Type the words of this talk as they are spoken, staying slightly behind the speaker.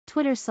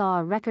Twitter saw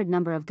a record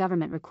number of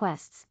government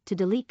requests to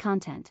delete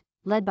content,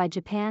 led by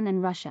Japan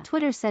and Russia.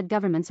 Twitter said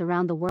governments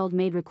around the world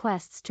made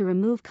requests to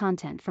remove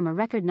content from a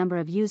record number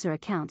of user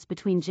accounts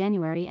between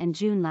January and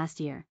June last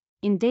year,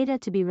 in data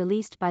to be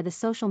released by the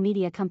social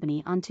media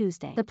company on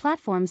Tuesday. The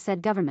platform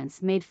said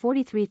governments made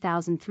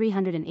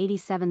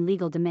 43,387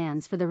 legal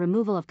demands for the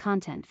removal of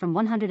content from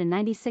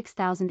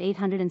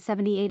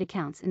 196,878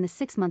 accounts in the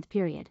 6-month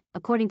period,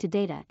 according to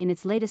data in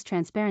its latest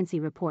transparency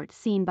report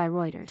seen by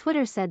Reuters.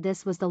 Twitter said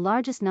this was the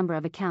largest number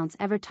of accounts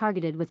ever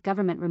targeted with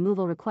government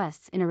removal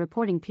requests in a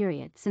reporting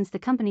period since the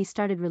company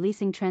started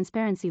releasing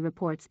transparency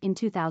reports in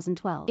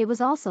 2012. It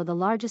was also the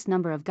largest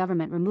number of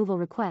government removal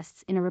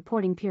requests in a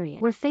reporting period.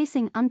 We're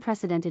facing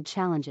unprecedented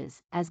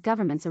challenges as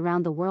governments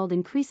around the world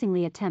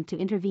increasingly attempt to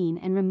intervene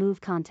and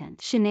remove content.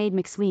 Sinead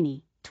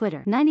McSweeney,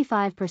 Twitter.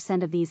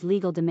 95% of these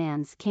legal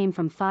demands came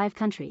from 5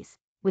 countries,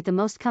 with the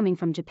most coming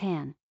from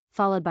Japan,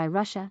 followed by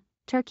Russia,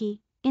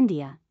 Turkey,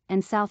 India,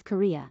 and South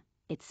Korea,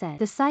 it said.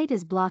 The site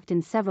is blocked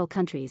in several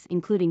countries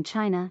including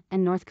China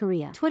and North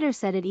Korea. Twitter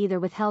said it either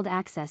withheld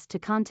access to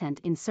content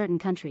in certain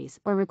countries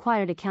or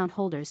required account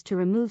holders to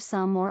remove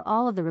some or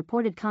all of the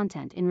reported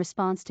content in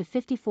response to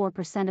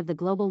 54% of the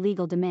global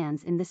legal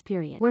demands in this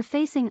period. We're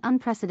facing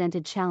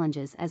unprecedented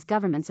challenges as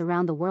governments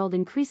around the world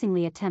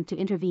increasingly attempt to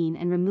intervene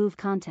and remove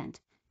content,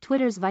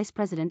 Twitter's Vice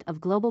President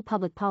of Global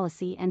Public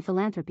Policy and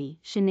Philanthropy,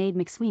 Sinead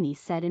McSweeney,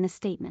 said in a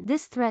statement.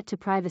 This threat to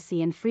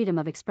privacy and freedom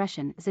of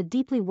expression is a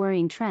deeply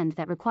worrying trend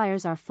that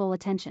requires our full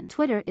attention.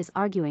 Twitter is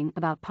arguing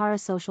about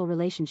parasocial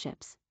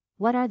relationships.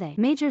 What are they?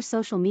 Major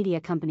social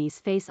media companies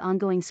face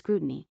ongoing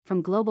scrutiny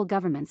from global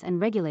governments and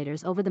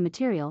regulators over the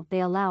material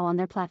they allow on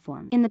their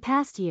platform. In the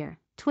past year,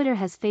 Twitter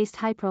has faced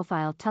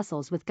high-profile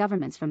tussles with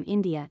governments from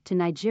India to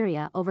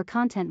Nigeria over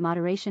content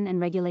moderation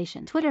and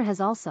regulation. Twitter has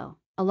also,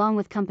 along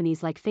with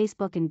companies like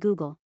Facebook and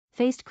Google,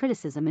 faced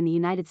criticism in the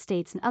United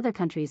States and other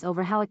countries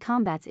over how it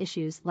combats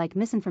issues like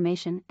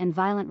misinformation and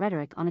violent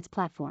rhetoric on its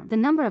platform. The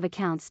number of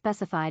accounts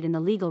specified in the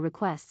legal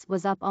requests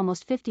was up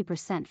almost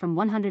 50% from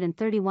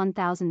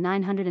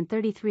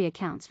 131,933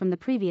 accounts from the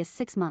previous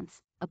 6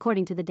 months,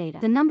 according to the data.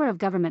 The number of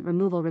government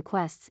removal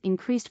requests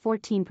increased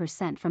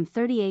 14% from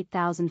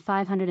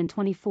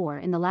 38,524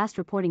 in the last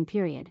reporting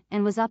period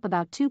and was up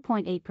about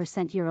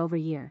 2.8%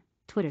 year-over-year,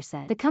 Twitter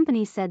said. The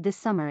company said this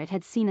summer it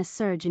had seen a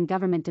surge in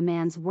government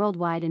demands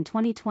worldwide in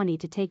 2020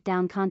 to take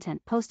down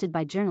content posted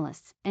by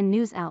journalists and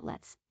news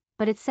outlets,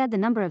 but it said the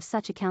number of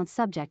such accounts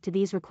subject to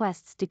these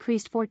requests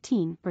decreased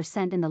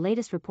 14% in the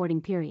latest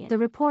reporting period. The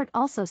report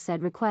also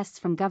said requests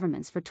from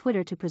governments for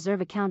Twitter to preserve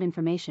account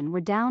information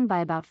were down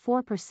by about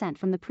 4%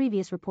 from the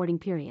previous reporting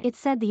period. It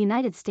said the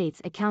United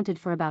States accounted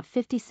for about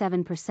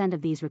 57%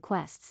 of these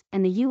requests,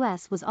 and the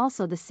US was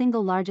also the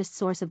single largest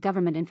source of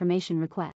government information requests.